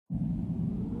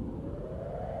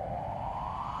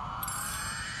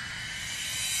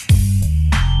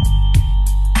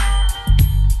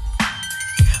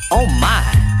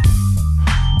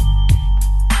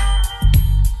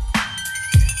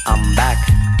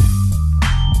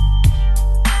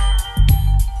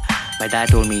My dad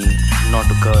told me not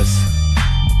to curse,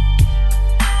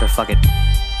 but fuck it,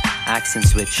 accent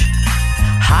switch.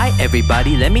 Hi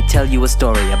everybody, let me tell you a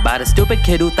story about a stupid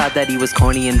kid who thought that he was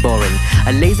corny and boring.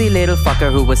 A lazy little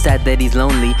fucker who was sad that he's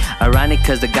lonely. Ironic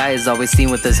cause the guy is always seen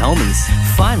with his homies.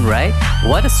 Fun, right?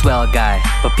 What a swell guy.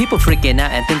 But people freaking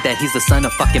out and think that he's the son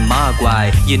of fucking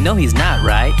Mogwai. You know he's not,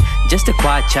 right? Just a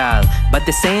quiet child. But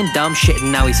they're saying dumb shit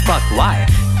and now he's fucked. Why?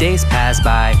 Days pass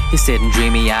by, he's sitting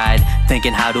dreamy-eyed,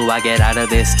 thinking how do I get out of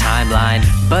this timeline?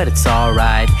 But it's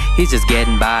alright, he's just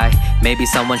getting by. Maybe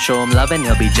someone show him love and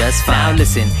he'll be just fine. Now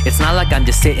listen, it's not like I'm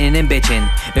just sitting and bitching.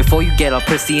 Before you get all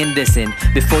prissy and dissing,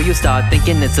 before you start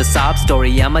thinking it's a sob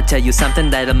story, I'ma tell you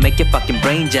something that'll make your fucking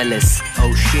brain jealous.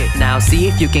 Oh shit. Now see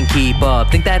if you can keep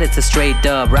up. Think that it's a straight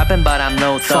dub, rapping but I'm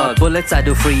no thug. Fuck bullets, I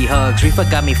do free hugs. Reefer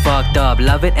got me fucked up.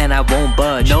 Love it and I won't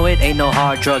budge. No, it ain't no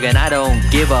hard drug and I don't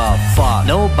give a fuck.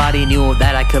 Nobody knew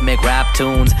that I could make rap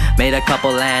tunes. Made a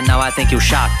couple and now I think you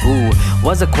shocked. Ooh,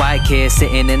 was a quiet kid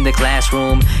sitting in the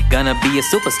classroom. Gonna be a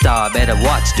superstar, better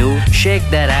watch dude. Shake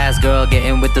that ass girl,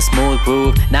 getting with the smooth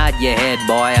groove. Nod your head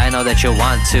boy, I know that you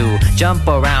want to. Jump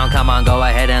around, come on go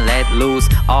ahead and let loose.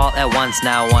 All at once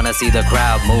now, wanna see the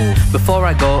crowd move. Before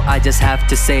I go, I just have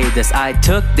to say this. I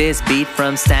took this beat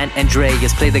from San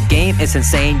Andreas. Play the game, it's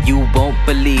insane, you won't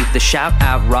believe. The shout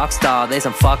out rockstar, there's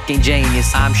some fucking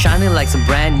genius. I'm shining like some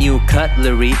brand new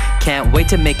cutlery. Can't wait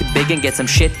to make it big and get some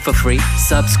shit for free.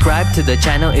 Subscribe to the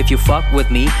channel if you fuck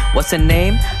with me. What's her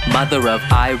name? Mother of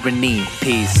Irony.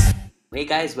 Peace. Hey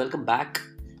guys, welcome back.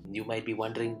 You might be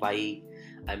wondering why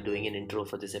I'm doing an intro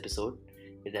for this episode.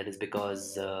 That is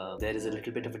because there is a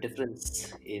little bit of a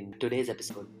difference in today's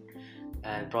episode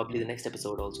and probably the next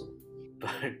episode also.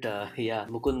 But yeah,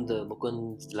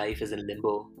 Mukund's life is in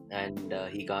limbo and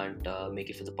he can't make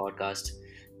it for the podcast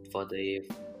for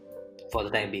the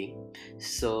time being.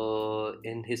 So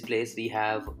in his place we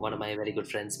have one of my very good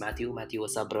friends, Matthew. Matthew,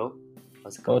 what's up, bro?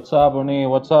 How's it going? What's up, Uni?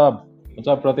 What's up? What's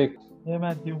up, Pratik? Hey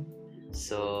Matthew.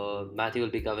 So Matthew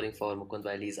will be covering for Mukund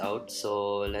while he's out.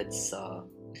 So let's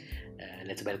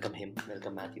welcome him.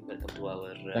 Welcome Matthew. Welcome to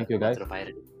our Thank you, guys. Mother of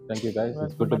Irony. Thank you, guys.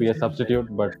 It's good to be a substitute,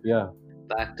 but yeah.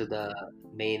 Back to the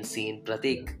main scene.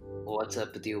 Pratik, what's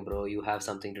up with you, bro? You have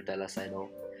something to tell us. I know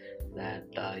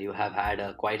that you have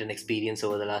had quite an experience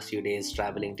over the last few days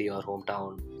traveling to your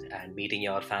hometown and meeting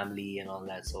your family and all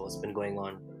that. So what's been going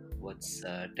on?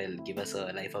 Give us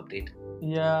a life update.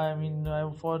 Yeah, I mean,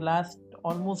 for last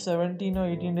almost 17 or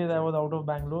 18 days, I was out of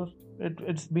Bangalore.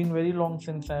 It's been very long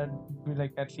since I'd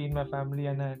seen my family,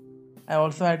 and I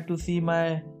also had to see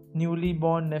my newly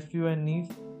born nephew and niece.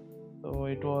 So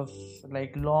it was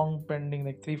like long pending,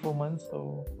 like 3-4 months.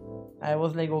 So I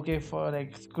was like, okay, for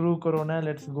like screw Corona,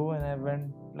 let's go. And I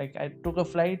went, like I took a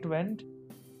flight, went,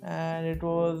 and it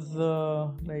was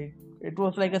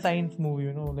like a science movie,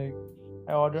 you know, like.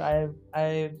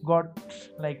 I got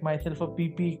like myself a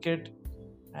PPE kit,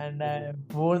 and I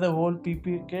wore the whole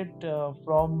PPE kit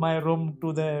from my room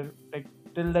to the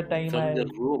till the time From the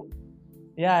room.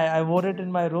 Yeah, I wore it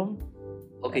in my room.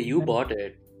 Okay, you bought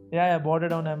it. Yeah, I bought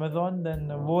it on Amazon,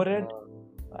 then wore it,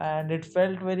 and it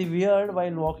felt very weird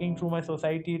while walking through my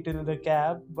society till the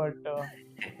cab, but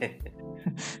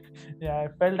yeah, I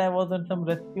felt I was on some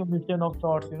rescue mission of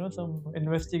sorts, you know, some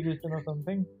investigation or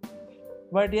something.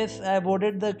 But yes, I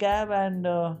boarded the cab, and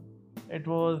it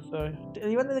was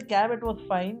even in the cab it was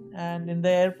fine. And in the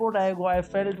airport, I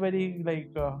felt very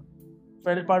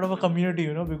felt part of a community,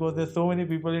 you know, because there's so many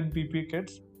people in PP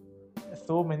kits,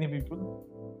 so many people.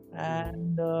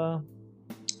 And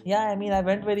yeah, I mean, I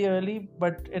went very early,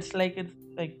 but it's like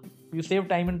you save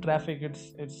time in traffic.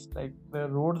 It's like the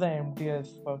roads are empty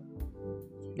as fuck.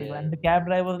 Yeah. And the cab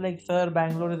driver was like, "Sir,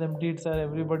 Bangalore is empty, sir.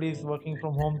 Everybody is working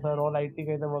from home, sir. All IT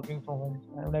guys are working from home."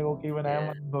 I'm like, "Okay, even I am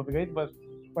working from home, guys,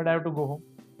 but I have to go home."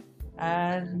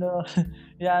 And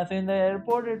yeah, so in the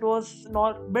airport, it was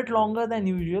not bit longer than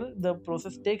usual. The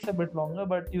process takes a bit longer,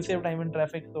 but you save time in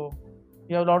traffic, so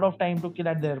you have a lot of time to kill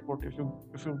at the airport if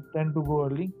you tend to go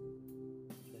early.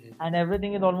 And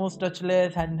everything is almost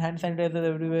touchless, hand sanitizer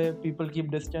everywhere, people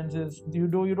keep distances, you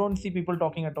don't see people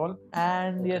talking at all.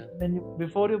 And yes,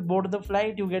 before you board the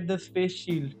flight, you get the face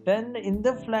shield. Then in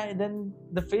the flight, then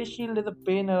the face shield is a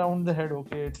pain around the head.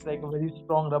 Okay, it's like a very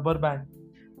strong rubber band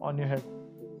on your head,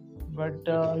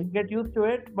 but you get used to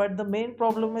it. But the main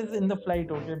problem is in the flight,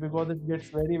 okay, because it gets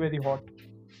very, very hot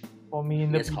for me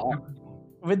in the It's hot.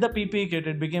 with the PPE kit.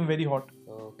 It became very hot.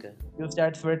 Okay. You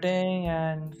start sweating,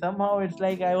 and somehow it's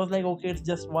like I was like, okay, it's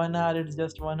just 1 hour,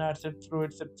 sit through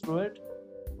it.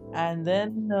 And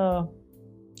then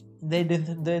they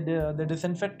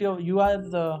disinfect you are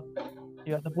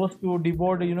supposed to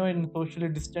deboard, you know, in socially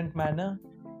distant manner.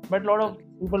 but a lot of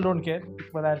people don't care.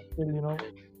 People are still, not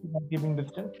keeping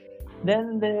distance.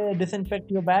 Then they disinfect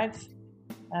your bags,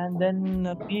 and then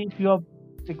see if you're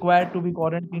required to be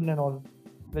quarantined and all.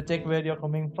 They check where you're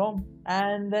coming from,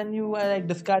 and then you like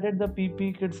discarded the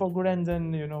PP kit for good, and then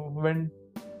went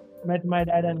met my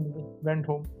dad and went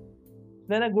home.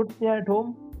 Then a good stay at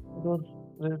home. It was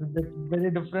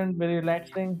very different, very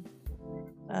relaxing,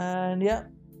 and yeah,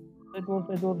 it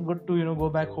was good to go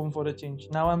back home for a change.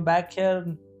 Now I'm back here.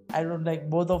 I don't like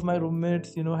both of my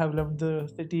roommates. Have left the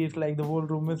city. It's like the whole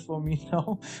room is for me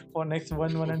now for next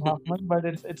 1.5 months. But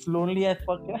it's lonely as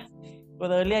fuck. Yeah.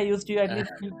 But earlier I used to at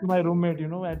least speak to my roommate.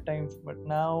 At times. But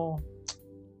now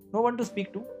no one to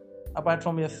speak to apart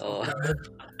from yes. Oh,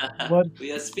 Work.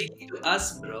 we are speaking to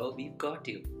us, bro. We've got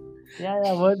you.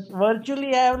 Yeah.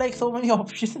 Virtually, I have like so many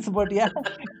options. But yeah,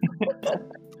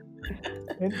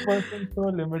 in person so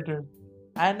limited.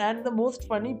 And the most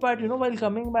funny part, while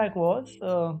coming back was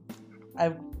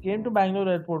I came to Bangalore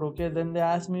airport. Okay, then they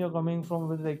asked me, "You're coming from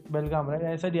with like Belgaum, right?"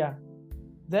 I said, "Yeah."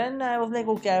 Then I was like,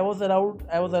 "Okay, I was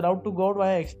allowed to go out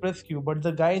via express queue, but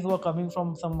the guys were coming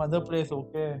from some other place."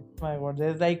 Okay, my God,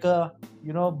 there's like a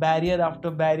barrier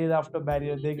after barrier after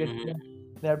barrier.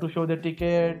 They have to show the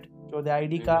ticket, show the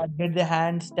ID card, get their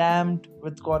hand stamped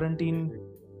with quarantine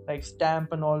like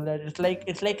stamp and all that.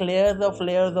 It's like layers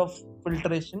of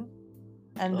filtration,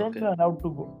 and then Okay. you're allowed to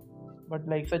go. But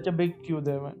like such a big queue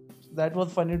there, man. That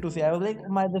was funny to see. I was like,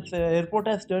 this airport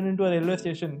has turned into a railway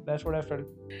station. That's what I felt.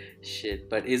 Shit,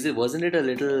 but wasn't it a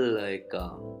little like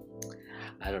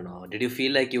I don't know? Did you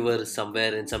feel like you were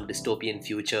somewhere in some dystopian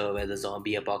future where the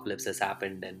zombie apocalypse has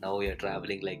happened and now you're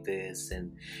traveling like this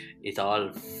and it's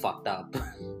all fucked up?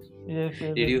 Yes,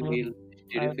 yes. Did it you was- feel?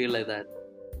 Did you I, feel like that?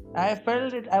 I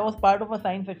felt it. I was part of a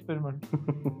science experiment.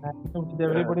 With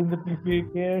everybody in the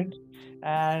PPE kit,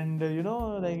 and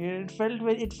like yes,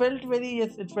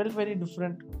 it felt very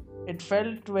different. It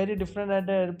felt very different at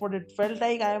the airport. It felt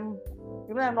like I'm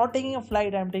not taking a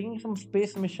flight. I'm taking some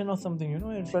space mission or something.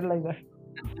 It felt like that.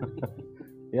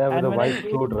 Yeah, with And a when I white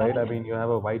came suit, right? I back, mean, you have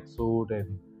a white suit,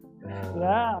 and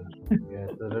yeah, yeah,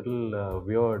 it's a little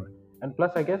weird. And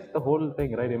plus, I guess the whole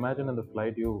thing, right? Imagine in the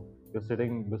flight, you're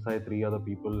sitting beside three other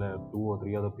people, two or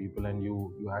three other people, and you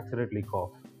accidentally cough,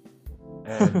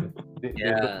 and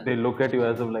Yeah. they look at you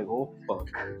as if like, oh fuck,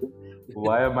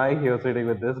 why am I here sitting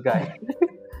with this guy?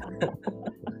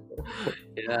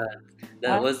 Yeah.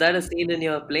 and Was that a scene in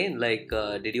your plane? Like,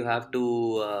 did you have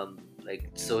to like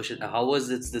social? How was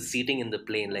the seating in the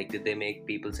plane? Like, did they make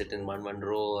people sit in one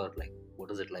row or like what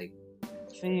was it like?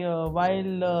 see,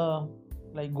 while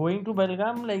like going to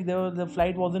Belgaum, like the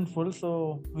flight wasn't full,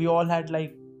 so we all had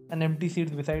like an empty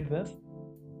seat beside us.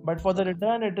 But for the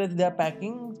return, they're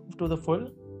packing to the full,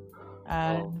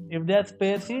 and Oh, if they are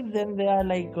spare seats, then they are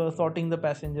like sorting the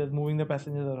passengers, moving the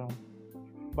passengers around.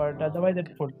 But otherwise,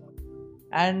 it's full.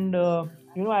 And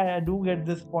I do get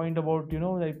this point about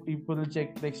like people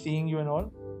check like seeing you and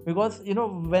all, because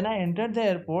when I entered the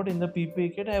airport in the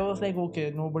PPE kit, I was like,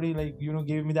 okay, nobody like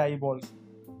gave me the eyeballs.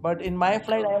 But in my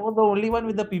flight, I was the only one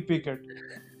with the PPE kit.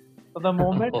 So the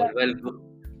moment oh well,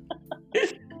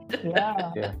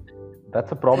 yeah. Yeah,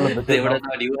 that's a problem. Because they would now, have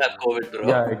thought you have COVID, bro.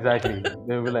 yeah, exactly.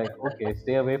 They will be like, okay,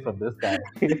 stay away from this guy.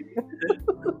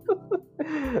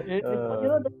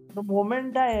 The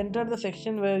moment I entered the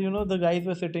section where the guys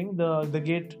were sitting, the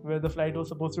gate where the flight was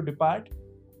supposed to depart,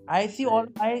 I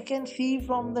can see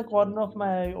from the corner of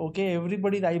my eye, okay,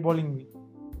 everybody's eyeballing me.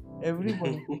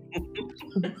 Everybody.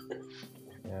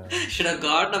 Yeah. Should have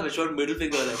gotten a short middle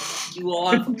finger like you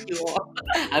all.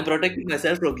 I'm protecting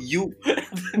myself from you.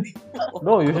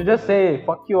 No, you should just say,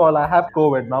 fuck you all, I have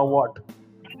COVID, now what?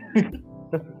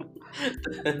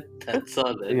 That's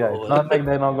all. Then. Yeah, it's not like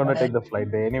they're not going to take the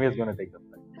flight. They're anyways going to take the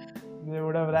flight. They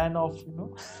would have ran off,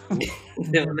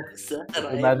 Sir, I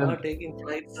am Imagine- not taking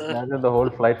flight, sir. Imagine the whole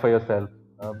flight for yourself,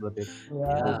 Pratik.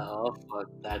 Yeah. Yeah, oh fuck,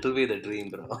 that'll be the dream,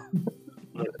 bro.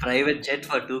 A private jet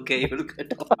for 2K, you'll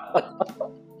get off.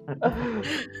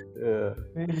 Yeah.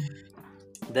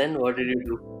 Then what did you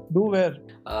do? Do where?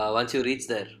 Once you reached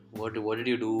there, what did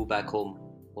you do back home?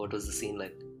 What was the scene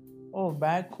like? Oh,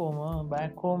 back home.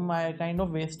 Back home, I kind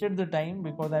of wasted the time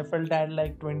because I felt I had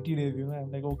like 20 days.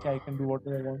 I'm like, okay, I can do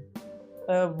whatever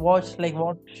I want. Watch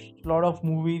a lot of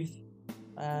movies,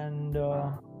 and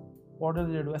what did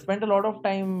I do? I spent a lot of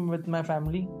time with my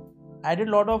family. I did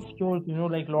a lot of chores,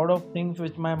 like a lot of things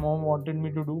which my mom wanted me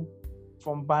to do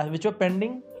from past, which were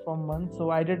pending from months.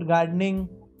 So I did gardening,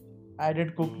 I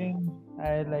did cooking.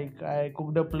 I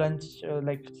cooked up lunch,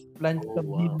 like lunch Oh,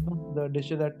 sabzi, wow. the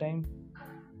dishes that time.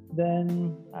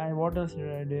 Then what else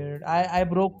did I did? I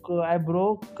broke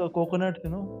coconuts.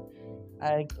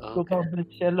 I took Okay. out the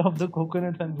shell of the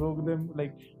coconuts and broke them.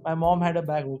 Like my mom had a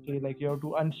bag. Okay, like you have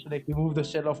to like remove the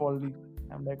shell of all these.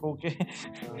 I'm like, okay.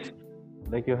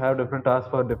 Like you have different tasks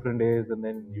for different days, and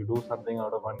then you do something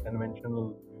out of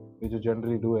unconventional, which you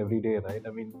generally do every day, right?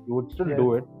 I mean, you would still Yes.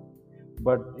 do it,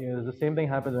 but the same thing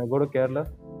happens when I go to Kerala.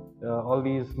 All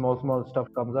these small stuff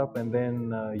comes up, and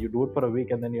then you do it for a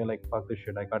week, and then you're like, fuck this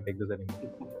shit, I can't take this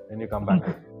anymore, and you come back.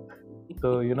 So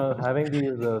having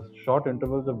these short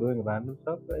intervals of doing random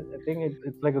stuff, I think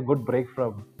it's like a good break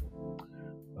from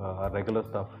regular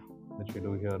stuff which we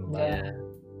do here and back. Yeah,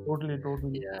 Yeah.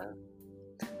 totally. Yeah.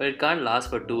 But it can't last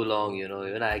for too long,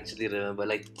 Even I actually remember,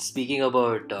 like, speaking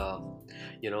about,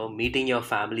 meeting your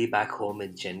family back home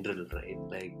in general, right?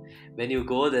 Like, when you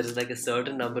go, there's like a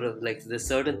certain number of, like, there's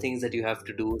certain things that you have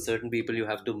to do, certain people you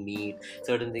have to meet,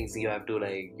 certain things you have to,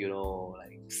 like,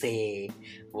 say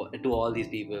to all these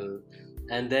people.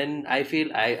 And then I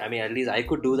mean, at least I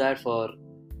could do that for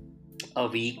a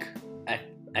week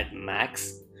at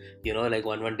max. Like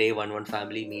one day, one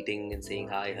family meeting and saying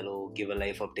hi, hello, give a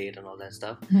life update and all that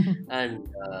stuff. And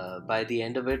by the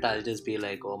end of it, I'll just be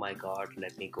like, oh my god,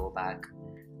 let me go back.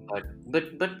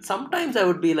 But sometimes I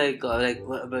would be like,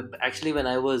 but actually when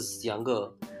I was younger,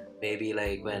 maybe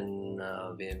like when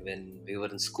we were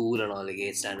in school and all, like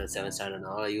 8th standard, 7th standard and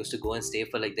all, I used to go and stay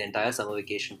for like the entire summer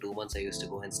vacation, 2 months. I used to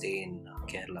go and stay in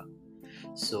Kerala.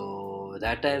 So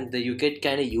that time you get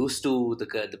kind of used to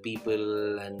the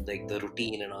people and like the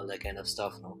routine and all that kind of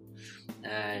stuff, no?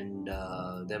 And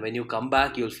then when you come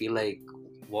back, you'll feel like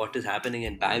what is happening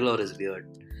in Bangalore is weird,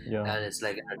 Yeah. and it's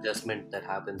like an adjustment that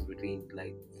happens between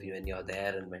like when you're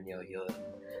there and when you're here.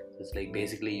 So it's like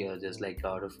basically you're just like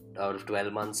out of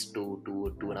 12 months to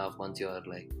 2.5 months, you're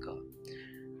like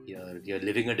you're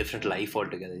living a different life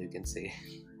altogether, you can say.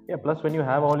 Yeah, plus when you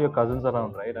have all your cousins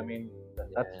around, right? I mean,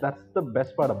 that's the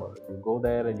best part about it. You go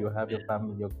there and you have your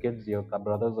family, your kids, your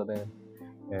brothers are there.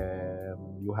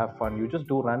 You have fun. You just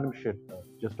do random shit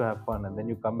just to have fun, and then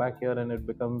you come back here and it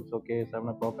becomes okay. 7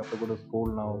 o'clock. I have to go to school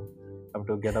now. I have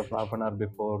to get up half an hour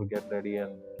before, get ready,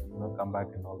 and come back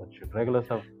and all that shit. Regular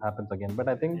stuff happens again. But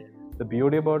I think the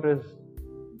beauty about it is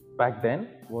back then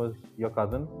was your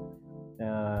cousin,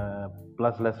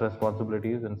 plus less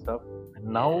responsibilities and stuff. And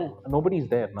now nobody's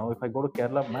there. Now if I go to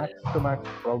Kerala, max to max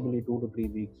probably 2 to 3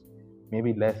 weeks,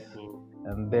 maybe less,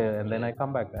 and then I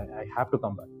come back. I have to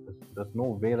come back. There's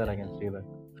no way that I can stay there.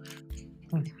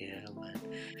 Yeah, man.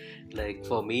 Like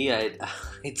for me,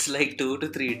 it's like 2 to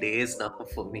 3 days now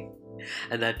for me,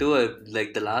 and that too,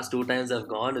 like the last 2 times I've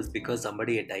gone is because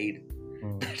somebody had died.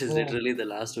 That is Oh. literally the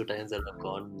last 2 times that I've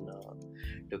gone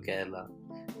to Kerala.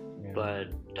 Yeah. But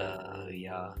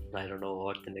yeah, I don't know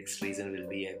what the next reason will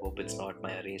be. I hope it's not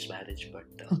my arranged marriage, but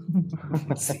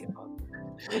we'll see.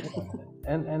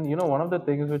 And one of the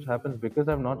things which happens because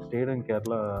I've not stayed in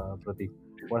Kerala, Pratik,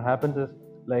 what happens is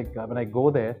like when I go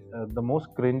there, the most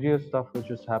cringiest stuff which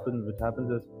happens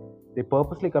is they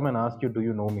purposely come and ask you, do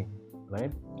you know me,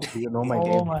 right? Do you know my Oh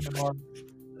name? my god.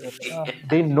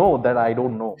 They know that I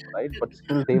don't know, right? But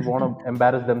still they want to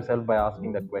embarrass themselves by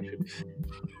asking that question.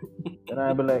 Then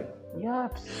I'll be like, yeah,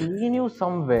 I've seen you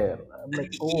somewhere. I'm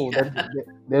like, oh,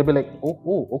 they'll be like,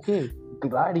 oh, okay.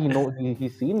 Glad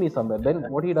he's seen me somewhere. Then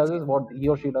what he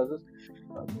or she does is,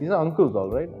 these are uncles, all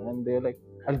right? And they're like,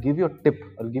 I'll give you a tip.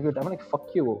 I'm like, fuck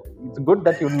you. It's good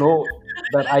that you know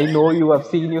that I know you. I've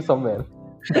seen you somewhere.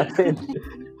 That's it.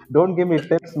 Don't give me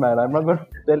tips, man. I'm not going to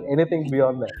tell anything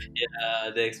beyond that. Yeah,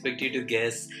 they expect you to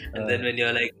guess, and then when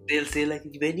you're like, they'll say like,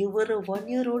 when you were a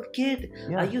 1-year-old kid,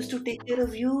 Yeah. I used to take care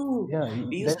of you. Yeah,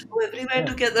 We used to go everywhere yeah.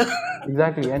 together.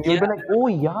 Exactly. And you'll be Yeah. like, oh,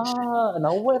 yeah,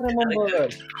 now I remember.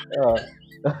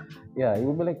 Yeah,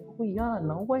 you'll be like, oh, yeah,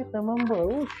 now I remember.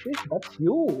 Oh, shit, that's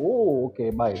you. Oh, okay,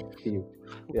 bye. See you.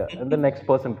 Yeah, and the next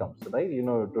person comes, right?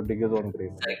 To dig his own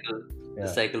grave. The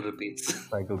cycle repeats,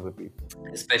 Cycle repeats.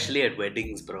 especially at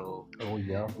weddings, bro. Oh,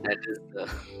 yeah.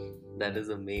 That is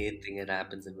the main thing that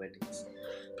happens in weddings.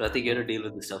 Pratik, you have to deal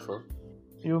with this stuff, huh?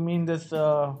 You mean this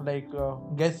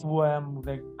guess who I am,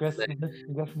 like guess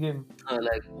game?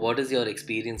 Like, what is your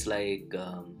experience like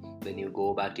when you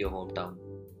go back to your hometown?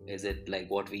 Is it like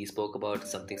what we spoke about,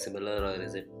 something similar, or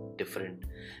is it different?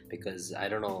 Because I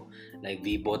don't know, like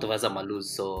we both of us are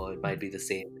Malus, so it might be the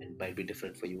same, it might be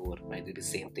different for you, or it might be the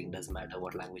same thing, doesn't matter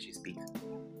what language you speak.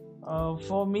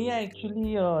 For me,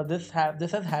 actually, this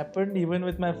has happened even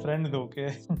with my friends.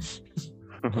 Okay.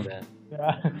 Yeah.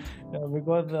 Yeah,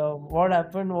 because what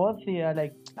happened was,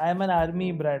 like I'm an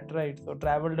army brat, right? So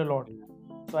traveled a lot.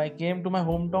 So I came to my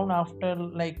hometown after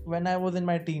like when I was in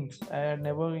my teens. I had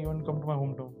never even come to my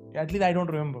hometown. At least I don't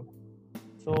remember.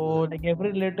 So like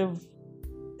every relative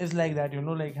is like that,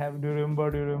 like do you remember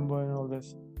and all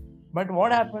this. But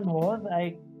what happened was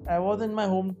I was in my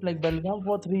home like Belgaum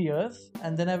for 3 years,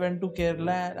 and then I went to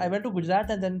Kerala. I went to Gujarat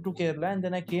and then to Kerala, and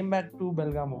then I came back to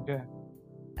Belgaum. Okay,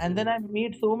 and then I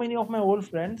meet so many of my old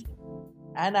friends,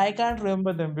 and I can't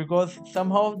remember them because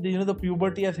somehow the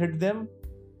puberty has hit them,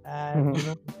 and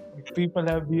people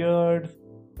have beards,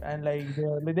 and like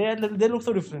they look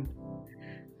so different.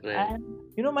 Right. And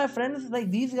my friends, like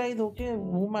these guys, okay,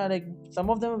 whom I like, some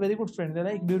of them are very good friends. They're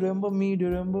like, "Do you remember me? Do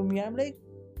you remember me?" I'm like,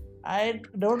 I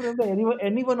don't remember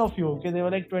any one of you. Okay, they were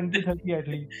like 20, 30 at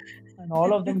least, and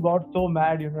all of them got so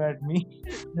mad, at me.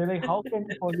 They're like, "How can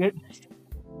you forget?"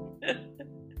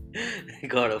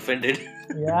 Got offended.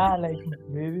 Yeah, like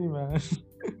crazy, man.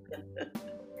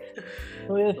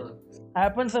 So yes,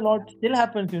 happens a lot. Still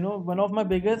happens. One of my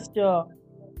biggest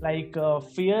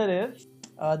fear is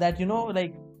that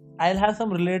like I'll have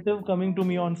some relative coming to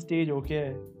me on stage,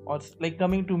 okay, or like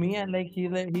coming to me and like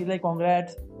he's like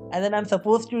congrats, and then I'm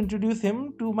supposed to introduce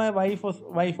him to my wife,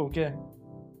 okay.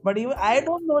 But even I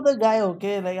don't know the guy,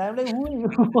 okay. Like I'm like, who are you?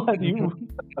 Who are you?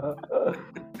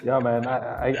 Yeah, man,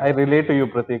 I relate to you,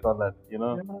 Pratik, on that.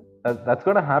 Yeah. That's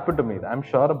going to happen to me. I'm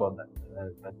sure about that.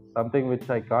 That's something which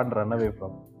I can't run away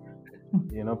from.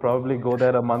 Probably go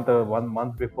there 1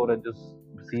 month before and just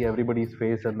see everybody's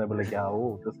face and they'll be like, yeah,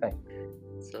 oh, this guy.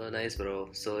 So nice, bro.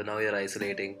 So now you're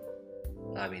isolating.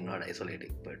 I mean, not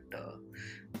isolating, but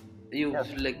you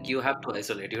have to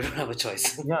isolate. You don't have a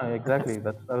choice. Yeah, exactly.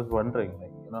 That's I was wondering.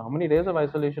 Like, how many days of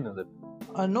isolation is it?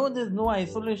 No, there's no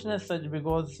isolation as such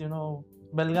because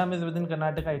Belgaum is within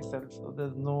Karnataka itself, so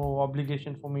there's no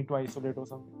obligation for me to isolate or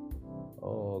something.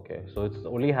 Oh, okay. So it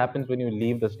only happens when you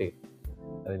leave the state,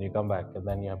 and then you come back, and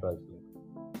then you have to isolate.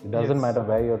 It doesn't Yes. matter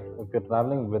where if you're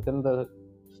traveling within the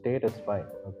state, it's fine.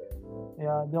 Okay.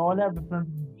 Yeah, they all have different.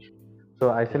 So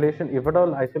isolation, if at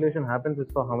all isolation happens,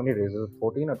 it's for how many days? Is it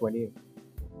 14 or 20?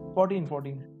 14.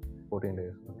 14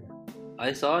 days. Okay.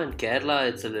 I saw in Kerala,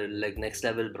 it's a little, like next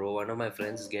level, bro. One of my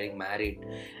friends is getting married,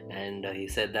 and he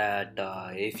said that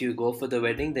if you go for the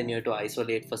wedding, then you have to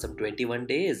isolate for some 21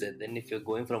 days, and then if you're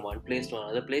going from one place to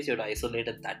another place, you have to isolate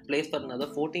at that place for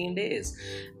another 14 days,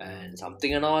 and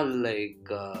something and all. Like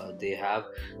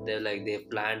they've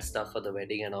planned stuff for the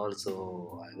wedding and all.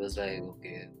 So I was like,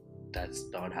 okay, that's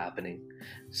not happening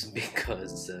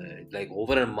because like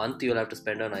over a month you'll have to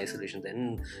spend on isolation.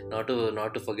 Then not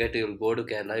to forget, you'll go to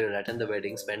Kerala, you'll attend the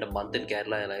wedding, spend a month in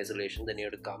Kerala in isolation, then you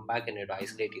have to come back and you have to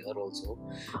isolate here also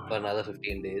for another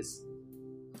 15 days.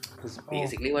 It's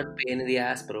basically one pain in the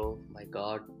ass, bro. My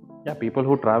god. Yeah, people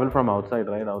who travel from outside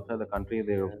the country,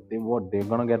 they're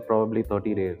gonna get probably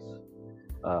 30 days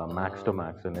max to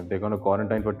max, and if they're gonna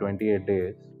quarantine for 28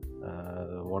 days,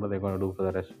 what are they gonna do for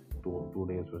the rest 2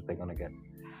 days which they're gonna get?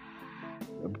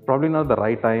 Probably not the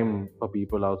right time for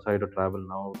people outside to travel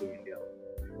now to India.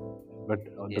 But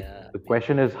the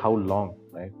question is how long,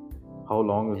 right? How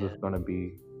long is this gonna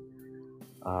be?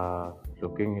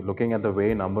 Looking at the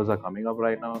way numbers are coming up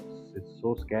right now, it's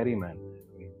so scary, man.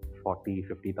 40,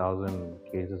 50,000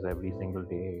 cases every single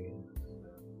day.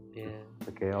 Yeah. It's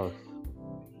a chaos.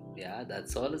 Yeah,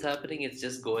 that's all is happening. It's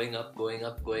just going up,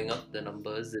 the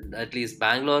numbers. And at least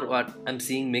Bangalore, what I'm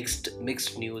seeing mixed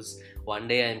news. One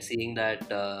day I'm seeing that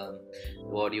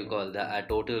what do you call the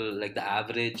total, like the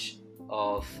average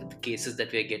of the cases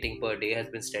that we are getting per day has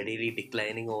been steadily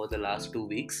declining over the last 2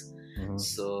 weeks. Mhm.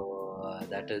 So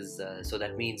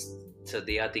that means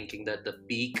they are thinking that the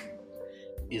peak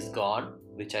is gone,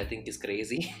 which I think is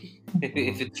crazy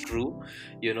if it's true.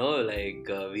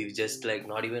 We've just like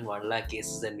not even 1 lakh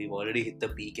cases and we've already hit the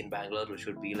peak in Bangalore, which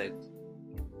would be like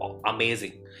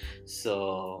amazing.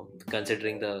 So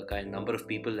considering the kind number of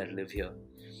people that live here,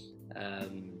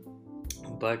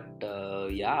 but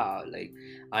like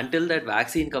until that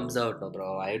vaccine comes out, no,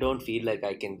 bro, I don't feel like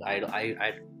I can.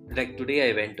 I like today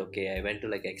I went to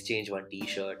like exchange one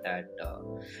t-shirt at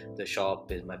the shop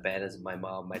with my parents. My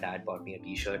mom, my dad bought me a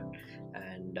t-shirt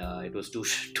and it was too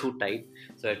tight,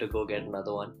 so I had to go get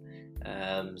another one.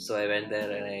 So I went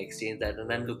there and I exchanged that,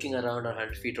 and I'm looking around on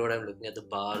 100 feet road. I'm looking at the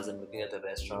bars and looking at the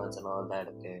restaurants and all that.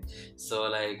 Okay, so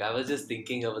like I was just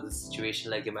thinking about the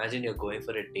situation. Like imagine you're going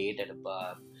for a date at a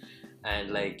bar,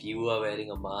 and like you are wearing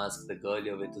a mask, the girl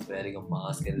you're with is wearing a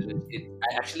mask, and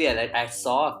I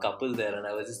saw a couple there, and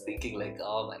I was just thinking like,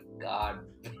 oh my god.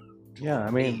 Yeah, I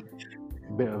mean,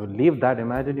 leave that.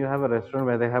 Imagine you have a restaurant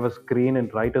where they have a screen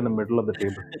right in the middle of the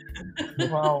table.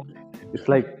 Wow. It's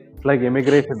like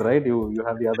immigration, right? You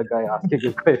have the other guy asking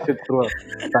you questions through a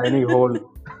tiny hole.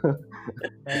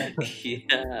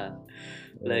 Yeah,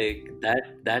 like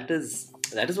that is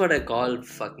That is what I call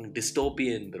fucking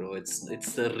dystopian, bro. It's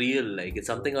the real, like it's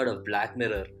something out of Black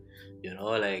Mirror. You know,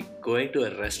 like going to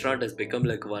a restaurant has become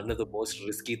like one of the most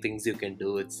risky things you can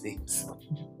do, it seems.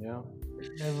 Yeah.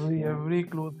 Every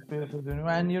closed space is,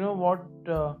 and you know what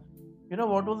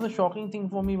was the shocking thing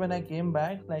for me when I came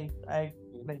back? I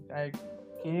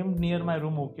came near my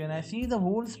room, okay, and I see the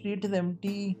whole street is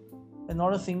empty and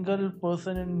not a single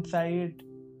person inside.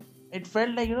 It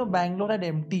felt like, Bangalore had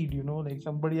emptied, like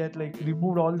somebody had like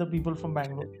removed all the people from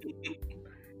Bangalore.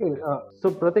 Hey,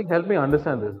 so Pratik, help me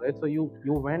understand this, right? So you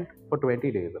went for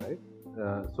 20 days, right?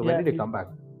 So when Yeah, did you come back?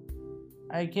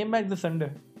 I came back the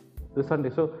Sunday. This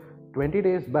Sunday. So 20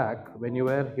 days back, when you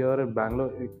were here in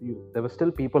Bangalore, there were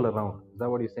still people around. Is that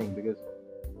what you're saying? Because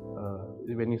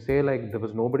when you say like there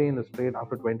was nobody in the street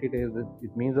after 20 days,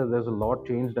 it means that there's a lot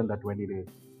changed in that 20 days.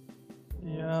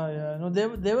 Yeah. No,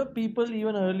 there were people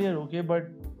even earlier, okay, but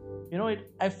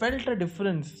I felt a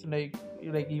difference. Like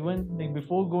even like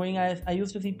before going, I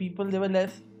used to see people. There were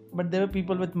less, but there were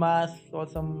people with masks or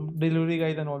some delivery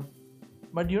guys and all.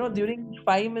 But during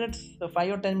 5 minutes,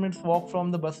 5 or 10 minutes walk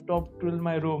from the bus stop to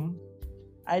my room,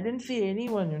 I didn't see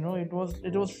anyone. It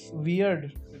was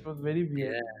weird. It was very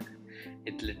weird. Yeah,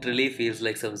 it literally feels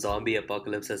like some zombie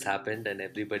apocalypse has happened and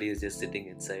everybody is just sitting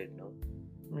inside, no?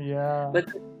 Yeah. But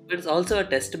it's also a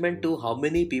testament to how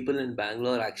many people in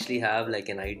Bangalore actually have like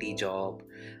an IT job,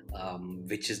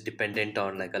 which is dependent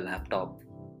on like a laptop,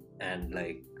 and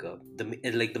like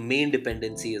the main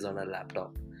dependency is on a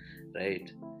laptop, right?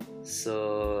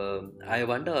 So I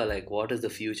wonder like what is the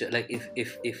future like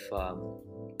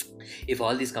if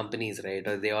all these companies, right,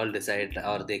 or they all decide,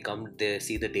 or they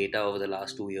see the data over the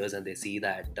last 2 years and they see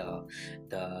that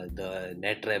the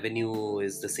net revenue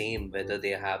is the same whether they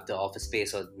have the office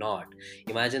space or not.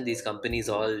 Imagine these companies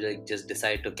all like just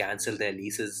decide to cancel their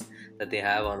leases that they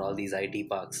have on all these IT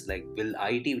parks. Like, do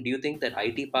you think that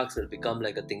IT parks will become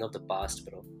like a thing of the past,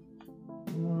 bro?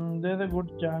 There's a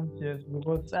good chance, yes,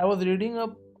 because I was reading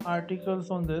up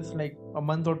articles on this like a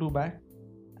month or two back,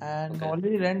 and Okay.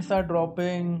 already rents are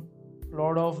dropping. A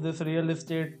lot of this real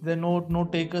estate, there are no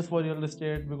takers for real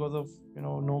estate because of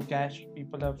no cash.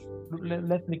 People have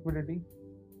less liquidity.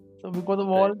 So because of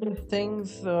all these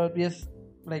things, yes,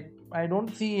 like I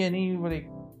don't see any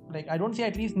like I don't see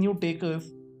at least new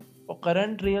takers for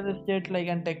current real estate like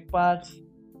and tech parks.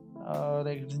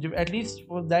 Like at least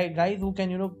for guys who can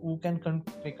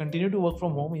like, continue to work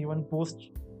from home even post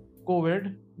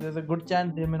COVID, there's a good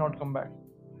chance they may not come back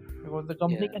because the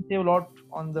company Yeah. can save a lot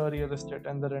on the real estate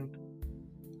and the rent.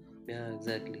 Yeah,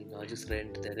 exactly. Not just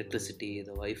rent, the electricity,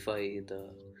 the Wi-Fi,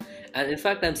 and in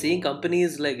fact, I'm seeing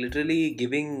companies like literally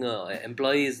giving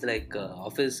employees like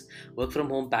office work from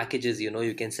home packages. You know,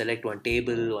 you can select one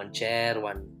table, one chair,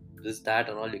 one this, that,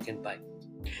 and all you can buy.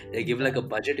 They give like a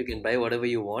budget, you can buy whatever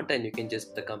you want, and you can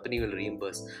just the company will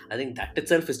reimburse. I think that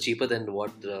itself is cheaper than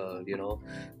what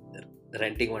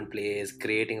renting one place,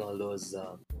 creating all those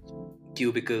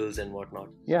cubicles and whatnot.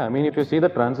 Yeah, I mean, if you see the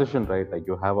transition, right? Like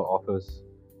you have an office.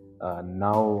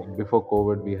 Now, before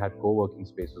COVID, we had co-working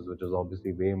spaces, which is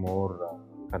obviously way more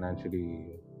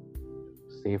financially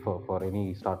safer for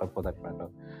any startup, for that matter.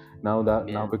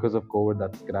 Now because of COVID,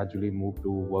 that's gradually moved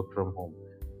to work from home,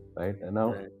 right? And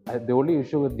now Right. the only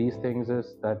issue with these things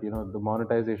is that the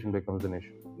monetization becomes an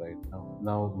issue, right?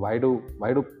 Now why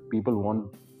do people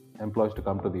want employees to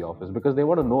come to the office? Because they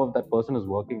want to know if that person is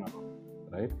working or not,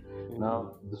 right?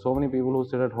 Now, there's so many people who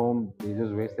sit at home, they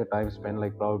just waste their time, spend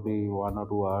like probably 1 or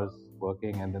 2 hours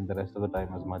working, and then the rest of the time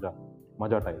is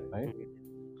maja time, right?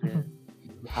 Yeah.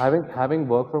 Having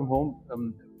work from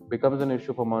home becomes an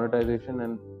issue for monetization,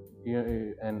 and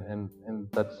and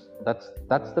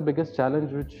that's the biggest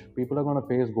challenge which people are going to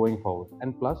face going forward.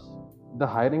 And plus, the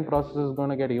hiring process is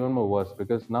going to get even more worse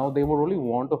because now they would only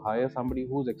want to hire somebody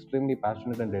who's extremely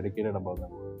passionate and dedicated about their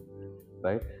work,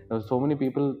 right? Now, so many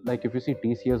people, like if you see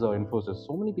TCS or Infosys,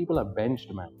 so many people are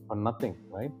benched, man, for nothing,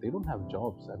 right? They don't have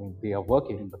jobs. I mean, they are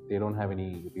working, but they don't have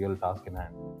any real task in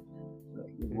hand.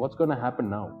 What's going to happen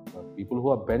now? People who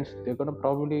are benched, they're going to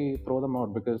probably throw them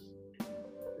out because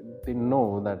they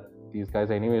know that these guys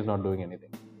anyway is not doing anything.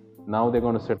 Now they're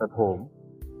going to sit at home.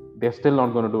 They're still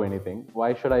not going to do anything.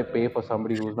 Why should I pay for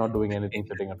somebody who's not doing anything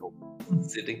sitting at home?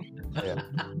 Sitting. Yeah.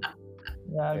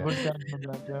 Yeah, Yeah. good chance for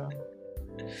that. Yeah.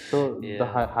 So the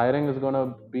Yeah. hiring is gonna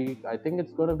be, I think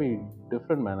it's gonna be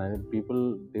different, man. I think people,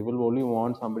 they will only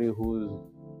want somebody who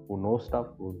knows stuff,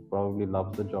 who probably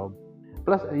loves the job.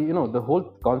 Plus, the whole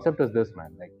concept is this,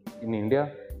 man. Like in India,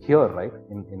 here, right,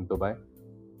 in Dubai,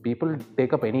 people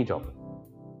take up any job.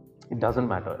 It doesn't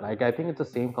matter. Like I think it's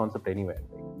the same concept anywhere.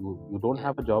 Like, you don't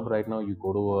have a job right now, you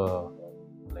go to a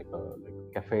like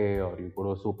cafe or you go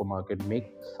to a supermarket, make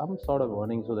some sort of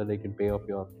earning so that they can pay off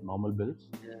your normal bills.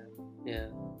 Yeah. Yeah.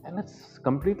 And it's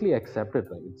completely accepted,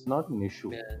 right? It's not an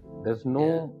issue. Yeah. There's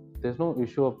no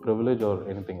issue of privilege or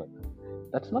anything like that.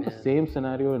 That's not the Yeah. same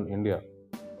scenario in India.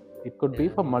 It could be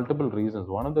Yeah. for multiple reasons.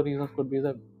 One of the reasons could be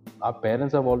that our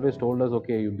parents have always told us,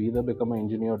 okay, you either become an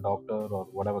engineer, doctor, or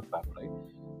whatever crap, right?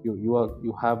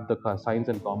 You have the science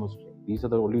and commerce stream. These are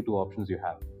the only two options you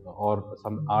have, or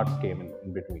some arts came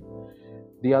in between.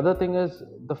 The other thing is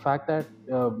the fact that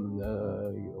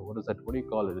what is that? What do you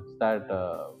call it? It's that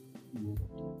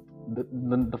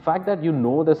the fact that you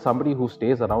know there's somebody who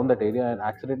stays around that area and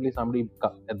accidentally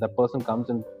that person comes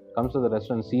to the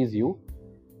restaurant and sees you.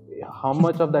 How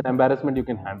much of that embarrassment you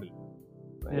can handle?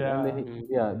 Right? Yeah.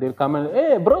 And they'll come and,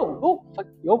 hey, bro, oh, fuck,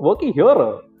 you're working here.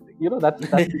 That's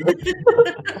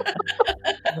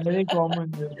Very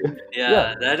common.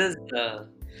 Yeah. That is.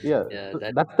 Yeah, Yeah. so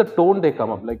That. that's the tone they come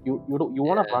up. Like you want to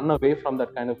Yeah. run away from that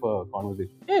kind of a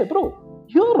conversation. Hey, bro,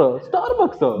 you're a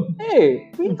Starbucks, sir. Hey,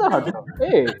 Pizza Hut, sir.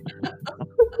 Hey,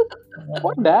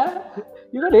 what, dad?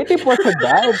 You got 80%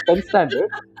 dad, 10 standard.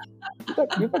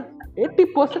 You got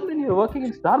 80% when you're working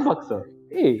in Starbucks, sir.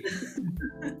 Hey,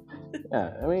 yeah.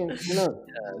 I mean, That's.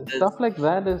 stuff like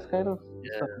that is kind of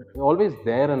Yeah. always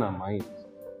there in our minds,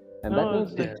 and that No,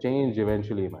 needs to Yeah. change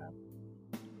eventually, man.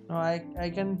 no, I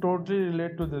can totally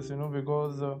relate to this,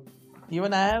 because even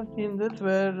I have seen this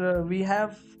where we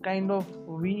have kind of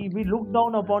we look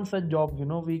down upon such jobs.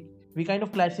 We kind of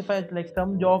classify it like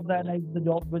some jobs are like the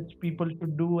job which people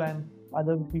should do and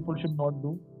other people should not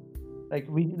do. Like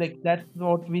that's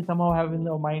what we somehow have in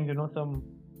our mind.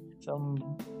 Some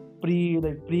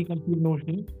preconceived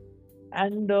notions.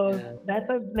 And Yeah. that's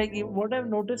what I've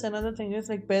noticed. Another thing is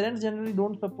like parents generally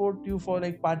don't support you for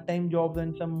like part-time jobs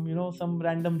and some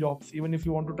random jobs, even if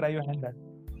you want to try your hand at.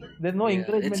 There's no Yeah. It's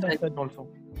encouragement as like. such also.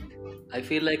 I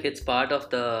feel like it's part of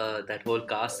that whole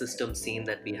caste system scene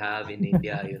that we have in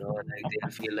India, like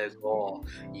they'll feel like, oh,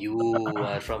 you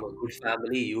are from a good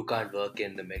family, you can't work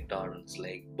in the McDonald's.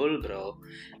 Like, bull, bro.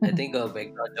 I think a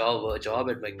job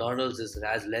at McDonald's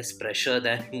has less pressure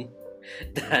than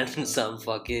than some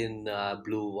fucking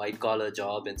white collar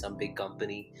job in some big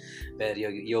company where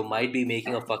you might be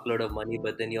making a fuckload of money,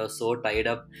 but then you're so tied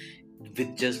up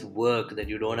with just work that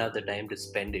you don't have the time to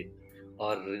spend it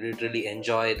or literally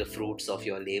enjoy the fruits of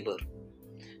your labor.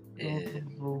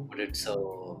 True. Put it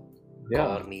so Yeah,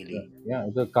 cornily. yeah.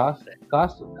 The caste.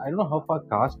 I don't know how far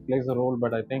caste plays a role,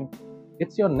 but I think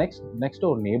it's your next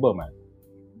door neighbor, man.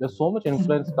 There's so much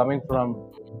influence coming from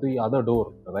the other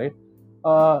door, right?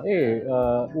 Hey,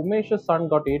 Umesh's son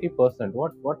got 80%.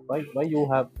 What? Why you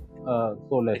have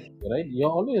so less, right?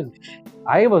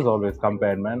 I was always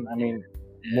compared, man. I mean,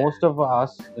 most of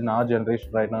us in our generation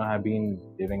right now have been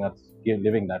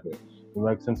living that way.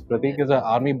 Like since Pratik is an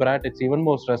army brat, it's even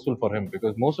more stressful for him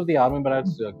because most of the army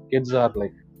brats kids are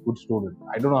like good students.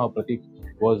 I don't know how Pratik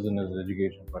was in his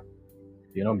education, but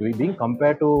being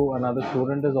compared to another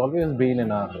student has always been in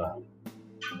our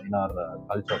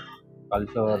culture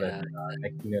Yeah.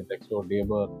 and next door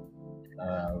neighbor.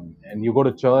 And you go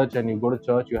to church,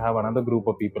 you have another group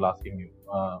of people asking you,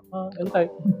 Eltai,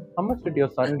 how much did your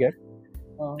son get?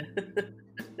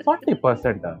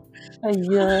 40%.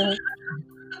 Yeah,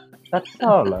 that's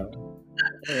all.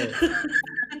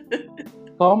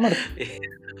 Commerce.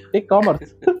 Take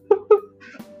commerce.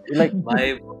 Like,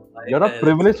 my you're not parents.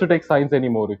 privileged to take science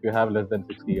anymore if you have less than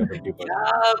 60 or 50%.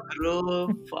 Yeah, bro.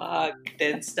 Fuck.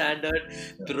 10th standard.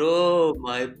 Bro,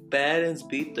 my parents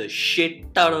beat the shit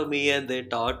out of me and they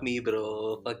taught me,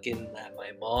 bro. Fucking my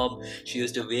mom, she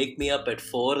used to wake me up at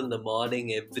 4 in the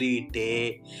morning every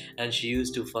day and she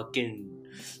used to fucking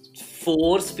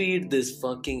force feed this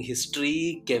fucking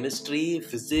history, chemistry,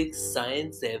 physics,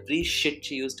 science, every shit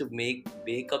she used to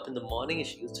wake up in the morning and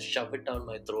she used to shove it down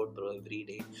my throat, bro, every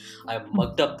day. I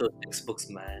mugged up those textbooks,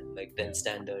 man, like 10th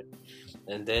standard.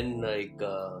 And then I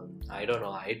don't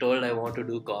know, I told I want to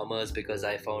do commerce because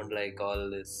I found like all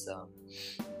this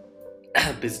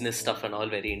business stuff and all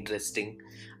very interesting.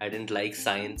 I didn't like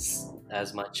science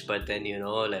as much, but then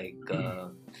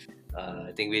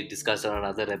I think we discussed on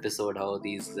another episode how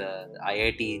these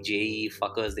IIT JE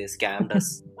fuckers, they scammed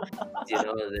us. They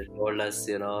told us,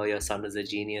 your son is a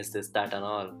genius, this, that, and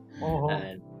all. Oh,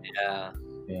 And yeah,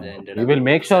 they Yeah. ended We up will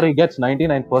make sure he gets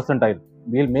 99 percentile.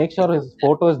 We'll make sure his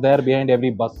photo is there behind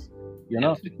every bus.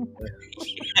 yeah,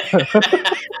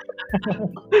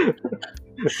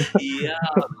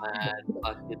 man,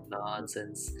 fucking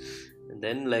nonsense. And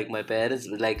then like my parents,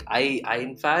 like I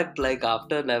in fact, like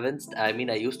after 11th, I mean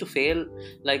I used to fail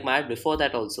like mad before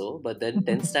that also, but then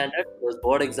 10th standard was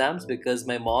board exams because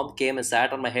my mom came and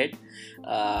sat on my head.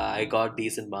 I got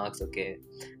decent marks, okay.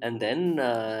 And then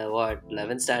what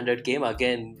 11th standard came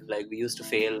again, like we used to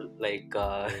fail, like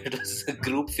it was a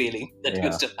group failing that Yeah.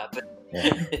 used to happen.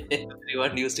 Yeah.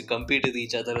 Everyone used to compete with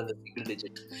each other in the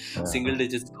single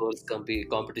digit scores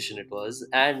competition it was,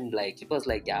 and like it was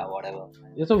like, yeah, whatever.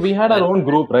 Yeah, so we had our own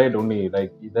group, right? Only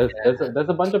like Yeah.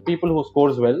 there's a bunch of people who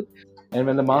scores well, and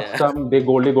when the marks Yeah. come, they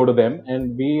only go to them,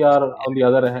 and we are on the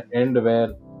other end where,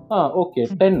 okay,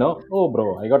 10, no, oh bro,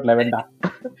 I got 11, da.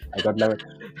 I got 11,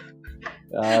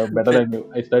 better than you.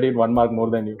 I studied 1 mark more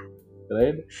than you,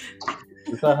 right?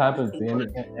 This what happens,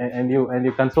 and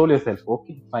you console yourself.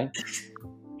 Okay, fine.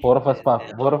 Four of us passed.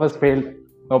 Yeah. Four of us failed.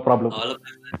 No problem. All of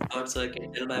my got, so I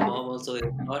can tell my mom also,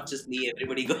 it's not just me,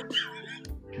 everybody got.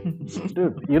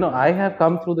 Dude, I have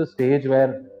come through the stage where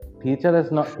teacher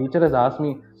has asked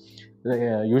me.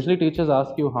 Usually, teachers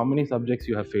ask you how many subjects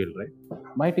you have failed, right?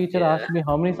 My teacher Yeah. asked me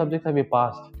how many subjects have you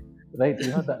passed, right?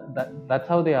 That's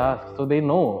how they ask. So they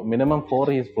know minimum 4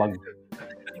 he is flunked.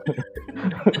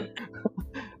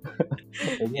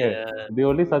 Okay. Yeah. The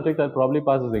only subject I probably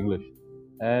pass is English,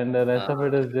 and the rest of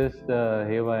it is just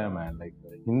haywire, man. Like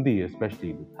Hindi,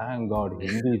 especially. Thank God,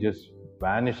 Hindi just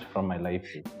vanished from my life.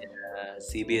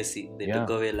 CBSE, they Yeah. took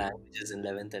away languages in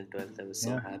 11th and 12th. I was so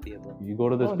Yeah. happy about it. You go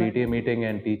to this Oh, PTA meeting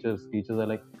and teachers are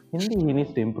like, Hindi, he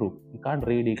needs to improve. He can't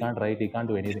read, he can't write, he can't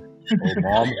do anything.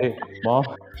 Oh,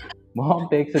 mom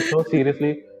takes it so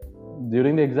seriously.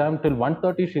 During the exam till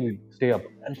 1:30 she'll stay up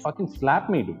and fucking slap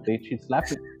me, dude. She'll slap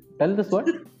me. Tell this word.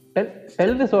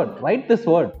 Tell this word. Write this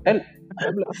word. Tell.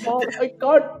 I'm like, Mom, I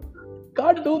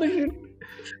can't do this shit.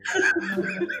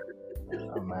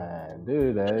 Oh, man,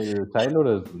 dude, childhood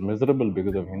is miserable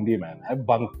because of Hindi, man. I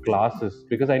bunked classes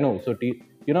because I know. So,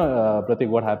 Pratik,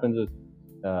 what happens is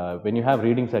when you have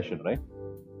reading session, right?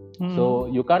 So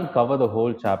you can't cover the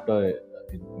whole chapter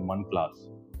in one class.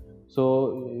 So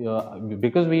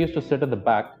because we used to sit at the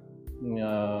back,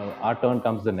 our turn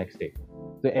comes the next day.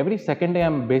 So every second day,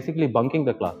 I'm basically bunking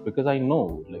the class because I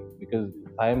know, because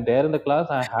if I am there in the class,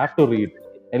 I have to read.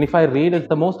 And if I read, it's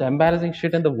the most embarrassing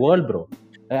shit in the world, bro.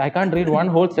 I can't read one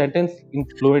whole sentence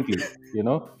fluently,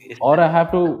 or I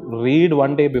have to read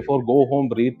one day before, go home,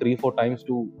 read 3-4 times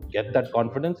to get that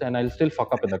confidence, and I'll still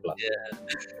fuck up in the class.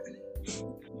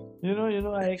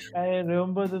 I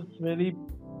remember this very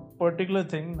particular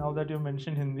thing now that you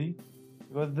mentioned Hindi,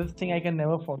 because this thing I can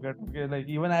never forget. Okay, like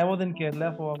even I was in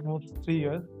Kerala for almost 3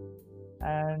 years,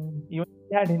 and even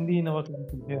we had Hindi in our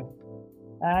classes here.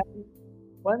 And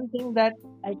one thing that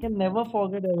I can never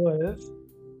forget ever is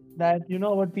that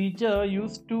our teacher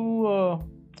used to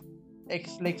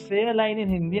say a line in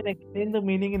Hindi and explain the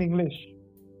meaning in English.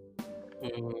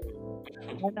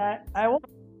 And I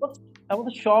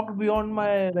was shocked beyond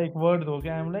my words. Okay,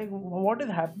 I'm like, what is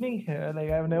happening here? Like,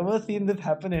 I've never seen this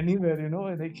happen anywhere.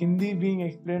 Like Hindi being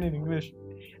explained in English.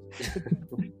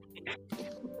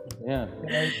 Yeah.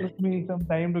 It took me some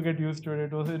time to get used to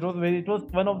it. It was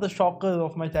one of the shockers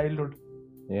of my childhood.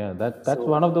 Yeah, that's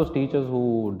one of those teachers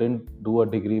who didn't do a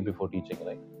degree before teaching,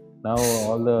 right? Now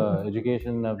all the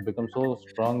education have become so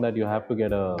strong that you have to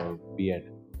get a B.Ed.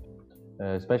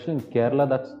 Especially in Kerala,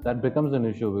 that becomes an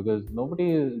issue because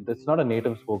that's not a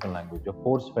native spoken language. You're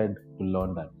force-fed to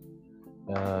learn that.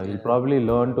 You'll probably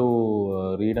learn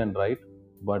to read and write,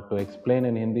 but to explain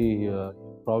in Hindi,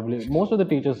 probably most of the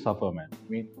teachers suffer, man. I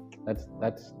mean, that's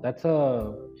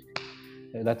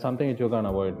something which you can't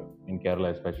avoid in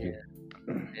Kerala, especially.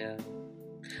 Yeah.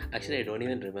 Actually, I don't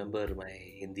even remember my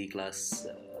Hindi class.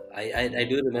 I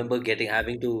do remember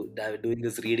having to doing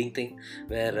this reading thing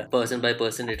where person by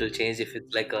person it will change if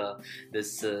it's like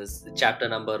this chapter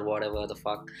number whatever the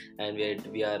fuck, and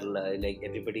we are like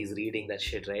everybody's reading that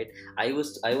shit, right? I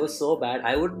was so bad.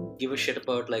 I wouldn't give a shit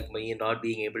about like me not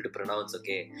being able to pronounce.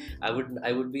 Okay, I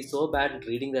would be so bad at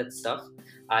reading that stuff.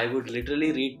 I would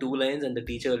literally read 2 lines and the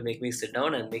teacher will make me sit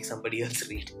down and make somebody else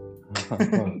read.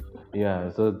 Yeah,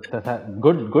 so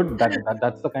good.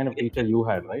 That's the kind of teacher you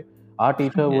had, right? Our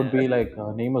teacher would be like,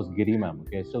 her name was Giri ma'am.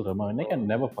 Okay, I still remember, and I can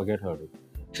never forget her.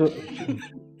 So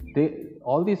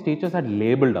all these teachers had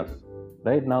labeled us.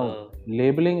 Right now,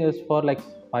 labeling is for like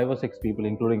 5 or 6 people,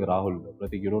 including Rahul.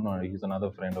 Pratik, you don't know, he's another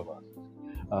friend of ours.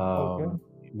 Okay.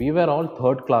 We were all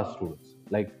third class students.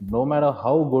 Like, no matter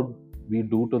how good we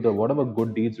do whatever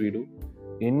good deeds we do,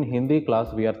 in Hindi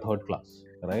class, we are third class,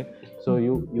 right? So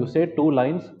you say 2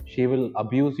 lines, she will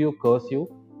abuse you, curse you,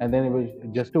 and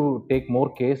then just to take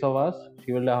more case of us,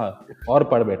 she will, or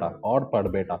pad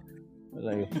beta.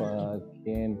 Like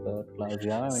fucking third class.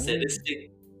 Yeah, I mean,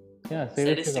 Sadistic, yeah, sadistic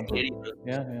sadistic approach. lady, bro.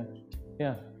 Yeah, yeah,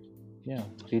 yeah, yeah.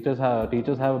 Teachers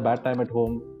have a bad time at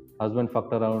home. Husband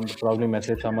fucked around. Probably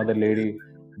message some other lady.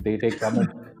 They take come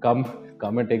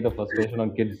come and take the frustration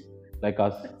on kids like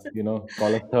us.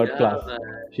 Call us third Yeah, class. man.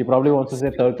 She probably wants to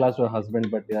say third class to her husband,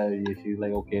 but yeah, she's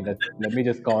like, okay, let me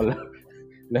just call.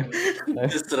 let, let,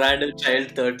 Just random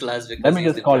child third class let because me he's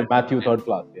just in call front of Matthew him. third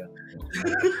class. Yeah.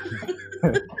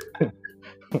 Yeah.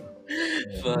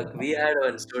 Fuck, we had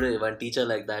one teacher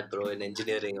like that, bro, in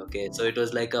engineering. Okay, so it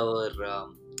was like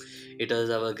it was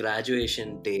our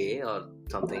graduation day or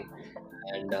something,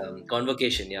 and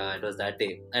convocation. Yeah, it was that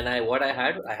day. And I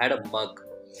had a mug.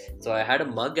 So I had a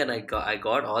mug, and I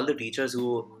got all the teachers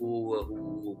who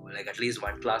like at least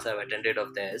one class I've attended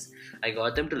of theirs. I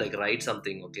got them to like write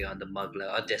something, okay, on the mug, like,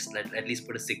 or just at least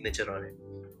put a signature on it.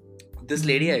 This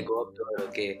lady, Mhm. I go up to her,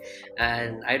 okay,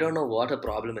 and I don't know what her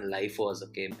problem in life was,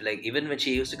 okay. Like even when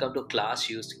she used to come to class,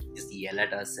 she used to just yell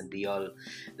at us and be all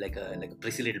like a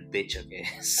prissy little bitch, okay.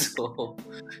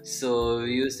 So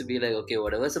we used to be like, okay,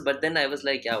 whatever. So but then I was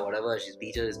like, yeah, whatever. She's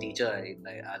teacher is teacher.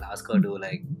 I'll ask her to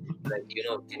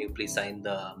can you please sign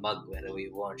the mug wherever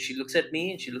you want. She looks at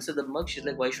me, she looks at the mug. She's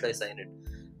like, why should I sign it?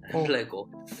 I'm Oh, like, oh,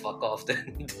 fuck off.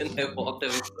 Then I walked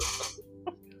away.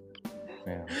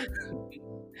 Yeah.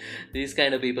 These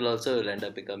kind of people also will end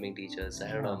up becoming teachers.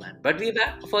 I don't know, man. But we've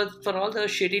had for all the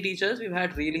shitty teachers, we've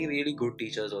had really really good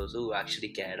teachers also who actually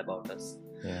cared about us.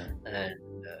 Yeah. And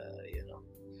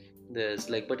there's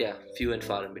but yeah, few and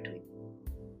far in between.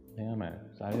 Yeah, man.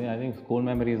 So I think school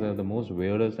memories are the most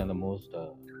weirdest and the most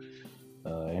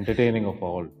entertaining of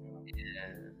all.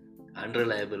 Yeah.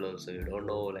 Unreliable also. You don't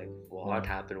know what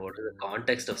happened, what is the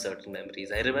context of certain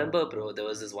memories. I remember, bro, there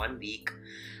was this one week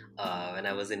when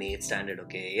I was in 8th standard.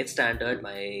 Okay, 8th standard,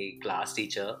 my class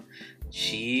teacher,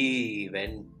 she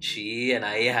and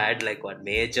I had like one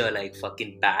major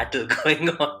fucking battle going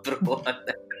on, bro. I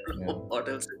don't know what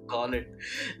else to call it.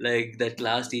 Like that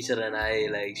class teacher and I,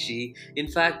 in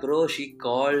fact, bro, she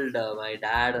called my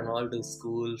dad and all to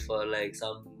school for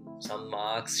some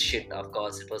marks shit. Of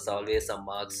course, it was always some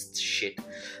marks shit.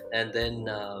 And then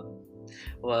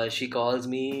well, she calls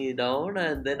me down,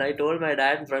 and then I told my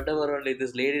dad in front of her only,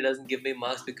 this lady doesn't give me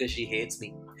marks because she hates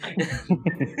me.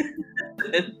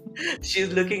 Then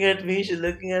she's looking at me, she's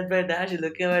looking at my dad, she's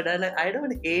looking at my dad like, I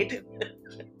don't hate him.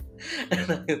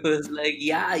 And I was like,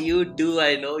 yeah, you do,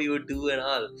 I know you do and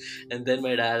all. And then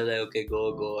my dad was like, okay,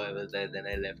 go. I was like, then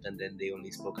I left, and then they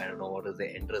only spoke. I don't know what was the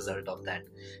end result of that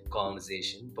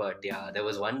conversation, but yeah, there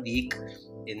was one week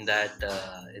in that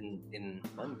in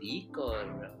 1 week,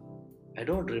 or I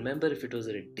don't remember if it was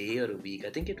a day or a week. I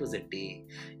think it was a day.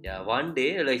 Yeah, one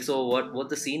day. So what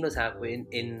the scene was happening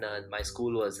in my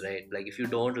school was, right. Like if you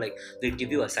don't they'd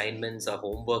give you assignments or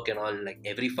homework and all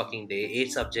every fucking day. 8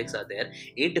 subjects are there.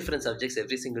 8 different subjects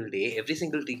every single day. Every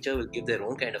single teacher will give their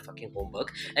own kind of fucking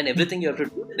homework, and everything you have to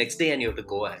do the next day, and you have to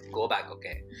go back.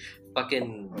 Okay, fucking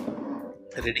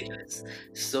ridiculous.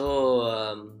 So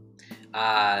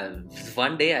uh,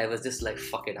 one day I was just like,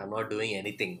 fuck it, I'm not doing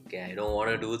anything. Okay, I don't want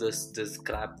to do this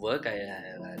crap work.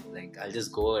 I'll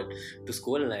just go to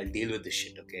school and I'll deal with this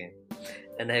shit. Okay,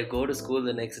 and I go to school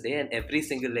the next day, and every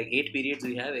single 8 periods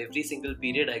we have, every single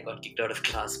period I got kicked out of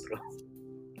class, bro.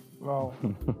 wow.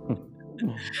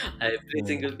 Every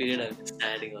single period I'm just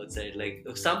standing outside. Like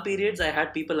some periods I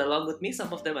had people along with me,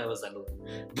 some of them I was alone.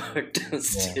 But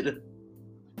still,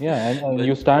 Yeah, and but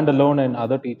you stand alone, and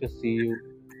other teachers see you.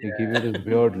 They give you this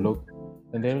weird look,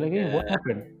 and they're like, "Hey, what yeah.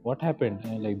 happened? What happened?"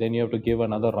 And then you have to give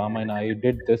another Ramayana. I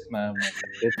did this, ma'am. I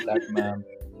did that, ma'am.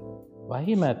 Why,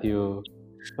 Matthew?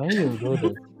 Why you do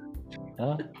this?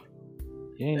 Huh?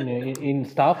 In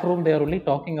staff room, they are only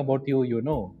talking about you.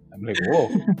 I'm like, whoa,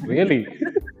 really?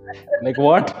 Like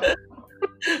what?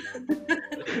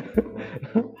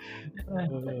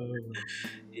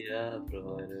 Yeah,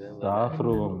 bro, I remember Staff that.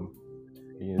 room.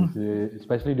 Yes,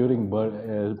 especially during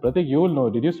Pratik, you will know.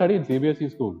 Did you study in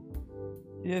CBSE school?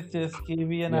 Yes,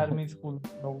 KV and Yeah. Army school.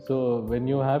 No. So when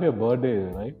you have your birthday,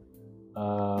 right?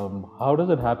 How does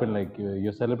it happen? Like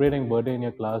you're celebrating birthday in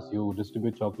your class, you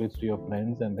distribute chocolates to your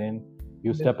friends, and then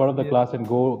you step out of the Yes, class and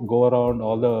go around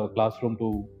all the classroom to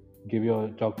give your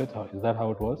chocolates. Is that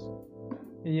how it was?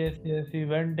 yes. We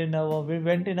went in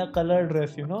a colored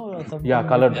dress, something Yeah,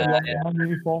 colored like dress. one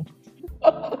uniform.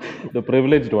 The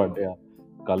privileged one, yeah,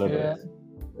 colored Yeah. dress.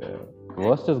 Yeah.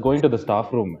 Worst is going to the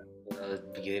staff room.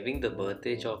 Giving the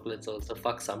birthday chocolates also.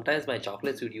 Fuck, sometimes my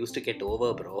chocolates would used to get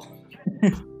over, bro.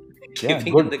 Yeah,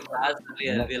 Giving good. in the class only,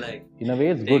 I'll be like, In a way,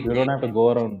 it's good. take, You don't have to go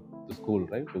around the school,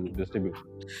 right, to distribute.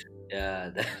 Yeah,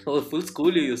 that oh, full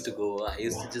school you used to go. I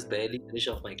used to just barely finish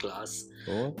off my class,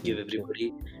 Oh, give shit.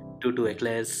 everybody two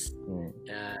eclairs, Hmm.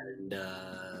 and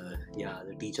yeah,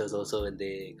 the teachers also when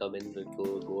they come in would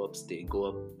go up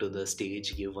to the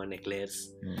stage, give one eclairs,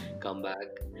 Hmm. come back.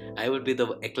 I would be the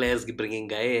eclairs bringing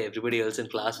guy. Everybody else in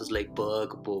class was like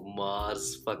Perk, Mars,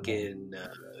 fucking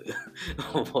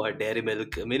what Dairy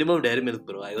Milk, minimum Dairy Milk,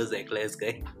 bro. I was the eclairs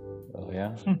guy. Oh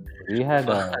yeah, we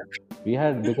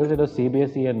had because it was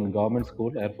CBSE and government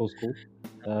school, Air Force school.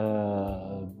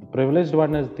 The privileged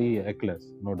one is the eclairs,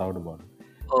 no doubt about it.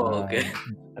 Oh, okay.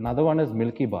 Another one is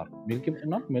Milky Bar.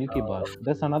 Not Milky Bar.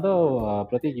 There's another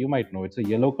Pratik, you might know. It's a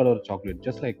yellow color chocolate,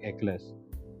 just like eclairs.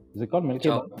 Is it called Milky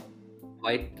Bar?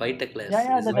 White eclairs.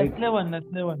 Yeah, is the it? Nestle one,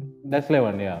 Nestle one. Nestle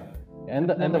one, yeah. And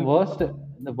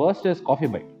the worst is Coffee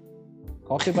Bite.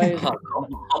 Coffee Bite.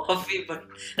 Coffee, but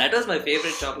that was my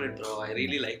favorite chocolate, bro. I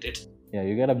really liked it. Yeah,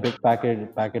 you get a big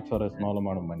packet for a small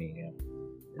amount of money. Yeah.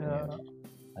 Yeah.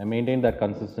 I maintained that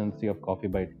consistency of Coffee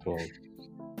Bite throughout.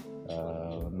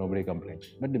 Nobody complains,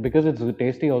 but because it's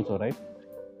tasty also, right?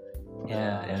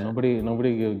 Yeah.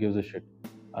 Nobody gives a shit.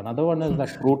 Another one is like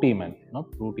Fruity, man. Not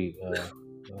Fruity.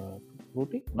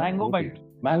 Fruity? Not Mango Fruity. Bite.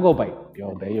 Mango Bite.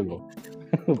 Yo, there you go.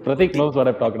 Pratik knows what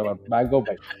I'm talking about. Mango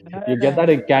Bite. You get that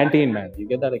in canteen, man. You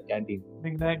get that in canteen.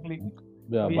 Exactly.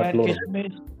 Yeah, We but had load.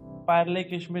 Kishmish, Parle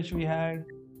Kishmish we had.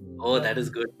 Oh, that is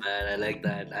good, man. I like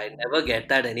that. I never get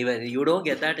that anywhere. You don't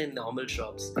get that in normal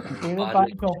shops. Even Parle. Parle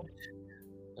shop.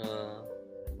 Uh,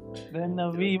 Then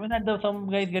we even had some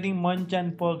guys getting Munch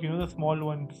and Perk, the small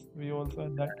ones. We also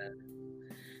had that.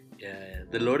 yeah.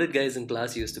 The loaded guys in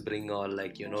class used to bring all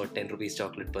 10 rupees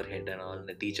chocolate per head and all. And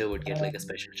the teacher would get like a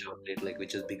special chocolate, like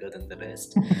which is bigger than the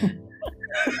rest.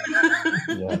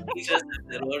 Yeah. Teachers had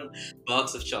their own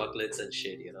box of chocolates and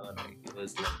shit, Like it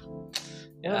was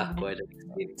Yeah. quite an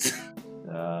experience.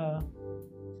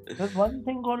 There's one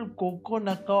thing called Coco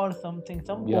Naka or something,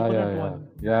 some Yeah, coconut yeah, one.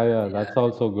 yeah. That's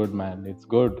also good, man. It's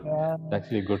good. Yeah. It's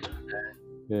actually good.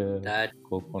 Yeah. That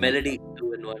Coconut. melody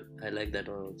 2-in-1. I like that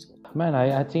one also. Man, I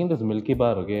had seen this Milky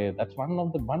Bar. Okay, that's one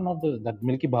of the that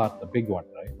Milky Bar, the big one,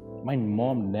 right? My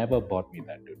mom never bought me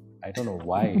that, dude. I don't know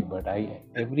why, but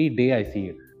every day I see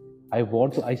it.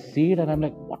 I see it and I'm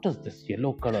like, what is this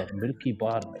yellow color Milky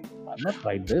Bar? Like, I'm not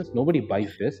tried this. Nobody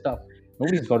buys this stuff.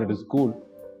 Nobody's got it to school.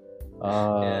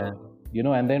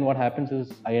 And then what happens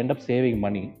is I end up saving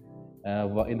money.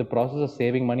 In the process of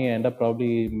saving money, I end up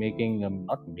probably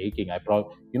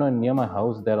near my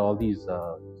house there are all these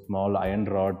small iron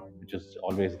rod, which is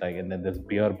always like, and then there's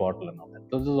beer bottle and all that.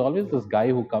 So there's always this guy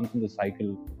who comes in the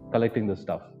cycle collecting the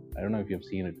stuff. I don't know if you've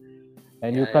seen it.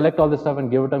 And you collect all this stuff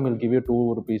and give it to him, he'll give you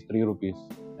 2 rupees, 3 rupees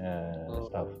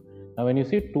stuff. Now, when you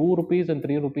see 2 rupees and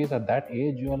 3 rupees at that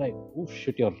age, you're like, oh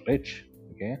shit, you're rich.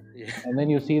 Okay. Yeah. And then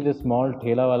you see this small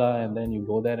thela wala, and then you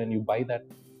go there and you buy that,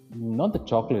 not the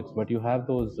chocolates, but you have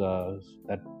those,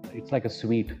 that it's like a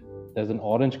sweet. There's an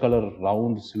orange color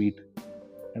round sweet. I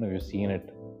don't know if you've seen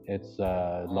it. It's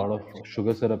a lot of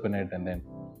sugar syrup in it, and then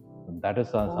that is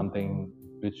something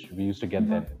which we used to get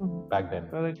then, back then.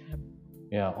 Correct.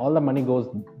 Yeah, all the money goes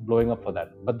blowing up for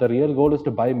that. But the real goal is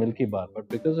to buy Milky Bar. But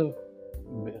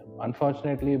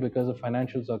unfortunately, because of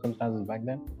financial circumstances back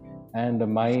then, and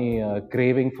my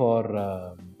craving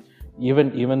for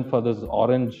even for this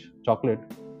orange chocolate,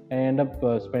 I end up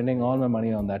spending all my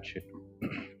money on that shit.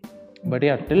 But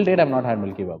yeah, till date I've not had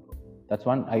Milky Bar. That's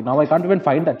one. Now I can't even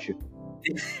find that shit.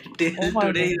 Till Oh my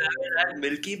today, God. you haven't had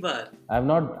Milky Bar. I've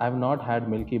not had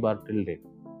Milky Bar till date,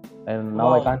 and now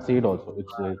I Wow. can't see it also.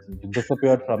 It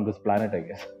disappeared from this planet, I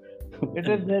guess. It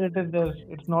is there.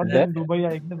 It's not Is there in there? Dubai,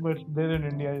 I guess, but it's there in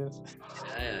India, yes.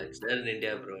 Yeah, it's there in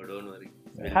India, bro. Don't worry.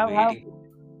 We'll Have- be have- eating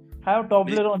Have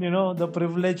Toblerone, the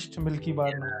privileged Milky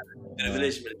Bar.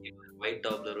 privileged Milky Bar. White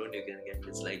Toblerone you can get.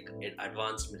 It's like an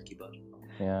advanced Milky Bar.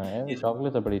 Yeah, and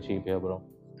chocolates are pretty cheap here, bro.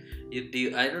 I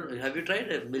don't know. Have you tried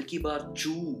a Milky Bar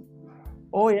Chew?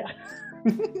 Oh, yeah.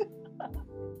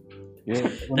 Yeah,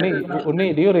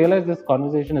 Unni, do you realize this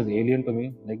conversation is alien to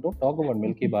me? Like, don't talk about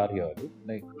Milky Bar here. Dude.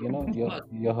 Like,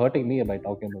 you're hurting me by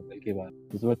talking about Milky Bar.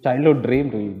 This was a childhood dream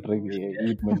to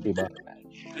eat Milky Bar.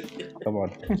 Come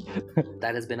on.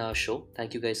 That has been our show.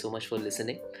 Thank you guys so much for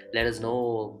listening. Let us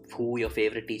know who your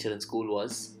favorite teacher in school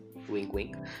was. Wink,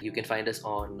 wink. You can find us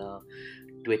on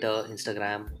Twitter,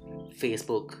 Instagram,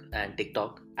 Facebook, and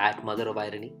TikTok at Mother of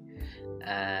Irony.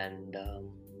 And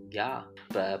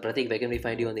Pratik, where can we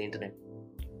find you on the internet?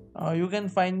 You can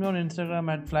find me on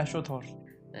Instagram at Flashothor.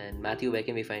 And Matthew, where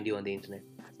can we find you on the internet?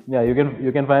 Yeah, you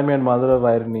can find me on Mother of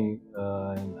Irony.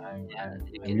 And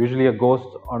I'm usually a ghost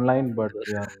online, but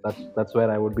yeah, that's where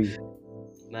I would be.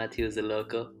 Matthew is a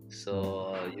lurker,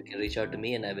 so you can reach out to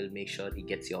me and I will make sure he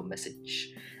gets your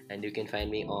message. And you can find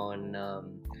me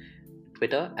on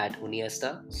Twitter at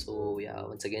Uniesta. So yeah,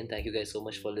 once again, thank you guys so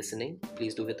much for listening.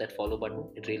 Please do hit that follow button.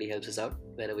 It really helps us out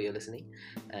wherever you're listening.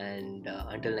 And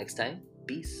until next time,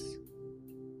 peace.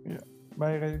 Yeah.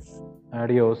 Bye, guys.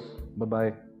 Adios. Bye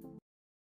bye.